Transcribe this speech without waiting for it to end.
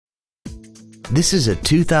This is a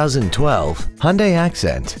 2012 Hyundai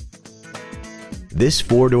Accent. This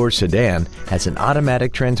four-door sedan has an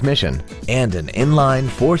automatic transmission and an inline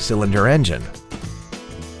four-cylinder engine.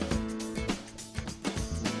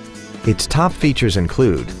 Its top features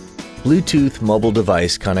include Bluetooth mobile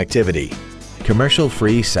device connectivity,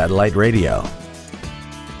 commercial-free satellite radio,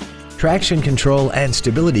 traction control and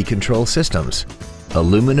stability control systems,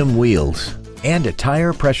 aluminum wheels, and a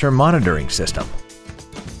tire pressure monitoring system.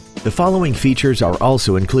 The following features are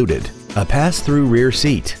also included: a pass-through rear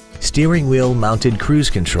seat, steering wheel mounted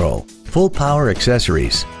cruise control, full power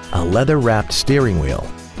accessories, a leather-wrapped steering wheel,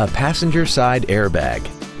 a passenger side airbag,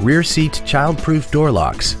 rear seat child-proof door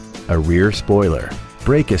locks, a rear spoiler,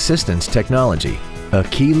 brake assistance technology, a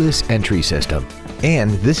keyless entry system,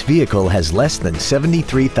 and this vehicle has less than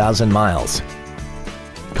 73,000 miles.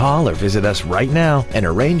 Call or visit us right now and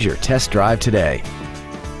arrange your test drive today.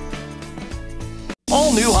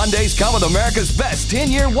 All new Hyundais come with America's best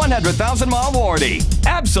 10-year, 100,000-mile warranty.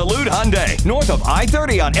 Absolute Hyundai, north of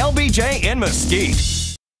I-30 on LBJ in Mesquite.